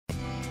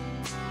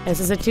This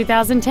is a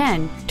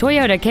 2010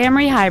 Toyota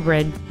Camry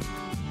Hybrid.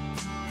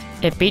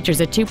 It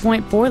features a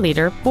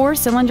 2.4-liter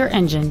four-cylinder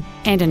engine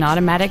and an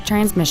automatic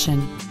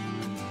transmission.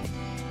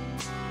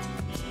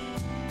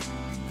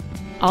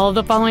 All of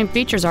the following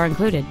features are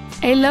included: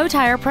 a low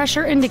tire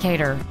pressure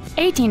indicator,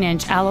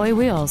 18-inch alloy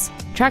wheels,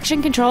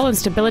 traction control and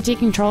stability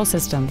control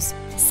systems,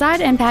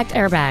 side impact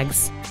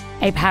airbags,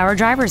 a power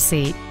driver's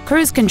seat,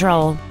 cruise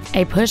control,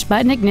 a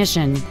push-button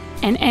ignition,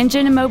 an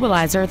engine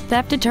immobilizer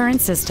theft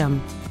deterrent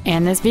system,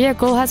 and this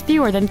vehicle has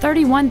fewer than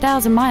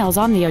 31,000 miles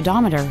on the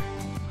odometer.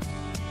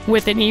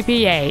 With an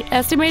EPA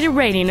estimated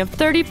rating of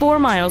 34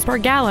 miles per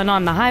gallon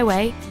on the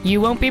highway,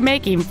 you won't be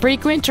making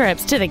frequent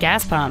trips to the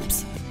gas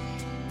pumps.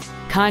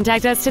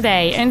 Contact us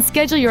today and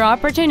schedule your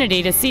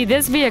opportunity to see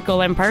this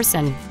vehicle in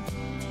person.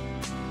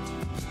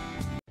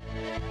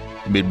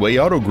 Midway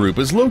Auto Group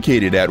is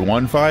located at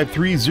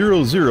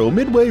 15300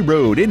 Midway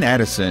Road in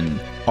Addison.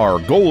 Our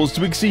goal is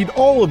to exceed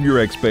all of your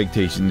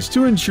expectations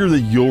to ensure that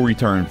you'll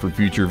return for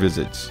future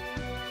visits.